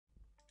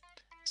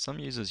Some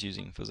users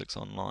using Physics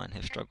Online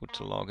have struggled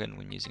to log in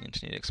when using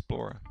Internet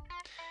Explorer.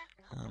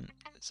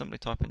 Simply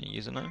type in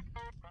your username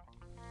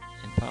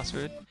and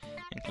password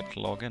and click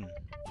Login.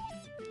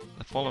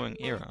 The following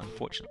error,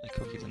 unfortunately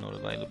cookies are not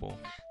available,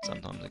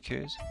 sometimes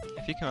occurs.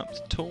 If you come up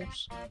to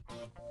Tools,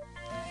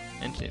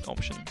 Internet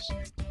Options,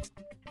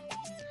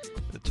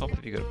 at the top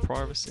if you go to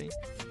Privacy,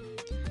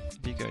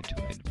 if you go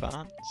to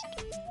Advanced,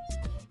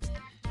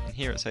 and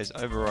here it says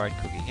Override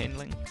Cookie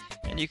Handling,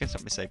 and you can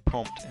simply say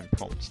prompt and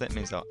prompt. So that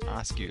means they'll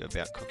ask you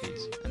about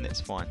cookies, and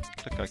that's fine.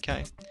 Click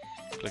OK,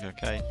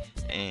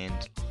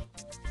 and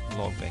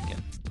log back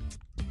in.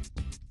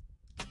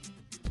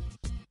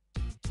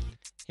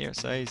 Here it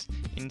says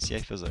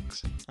NCA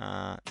Physics.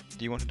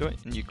 Do you want to do it?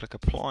 And you click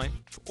Apply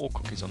for all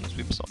cookies on this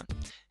website,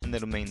 and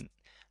that'll mean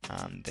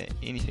that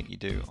anything you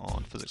do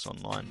on Physics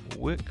Online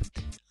will work.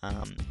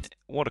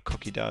 What a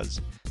cookie does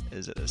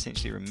is it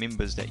essentially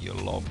remembers that you're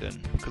logged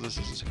in. Because this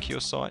is a secure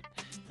site,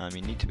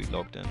 you need to be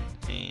logged in,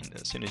 and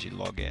as soon as you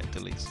log out, it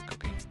deletes the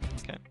cookie.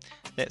 Okay,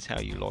 that's how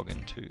you log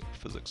into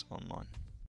Physics Online.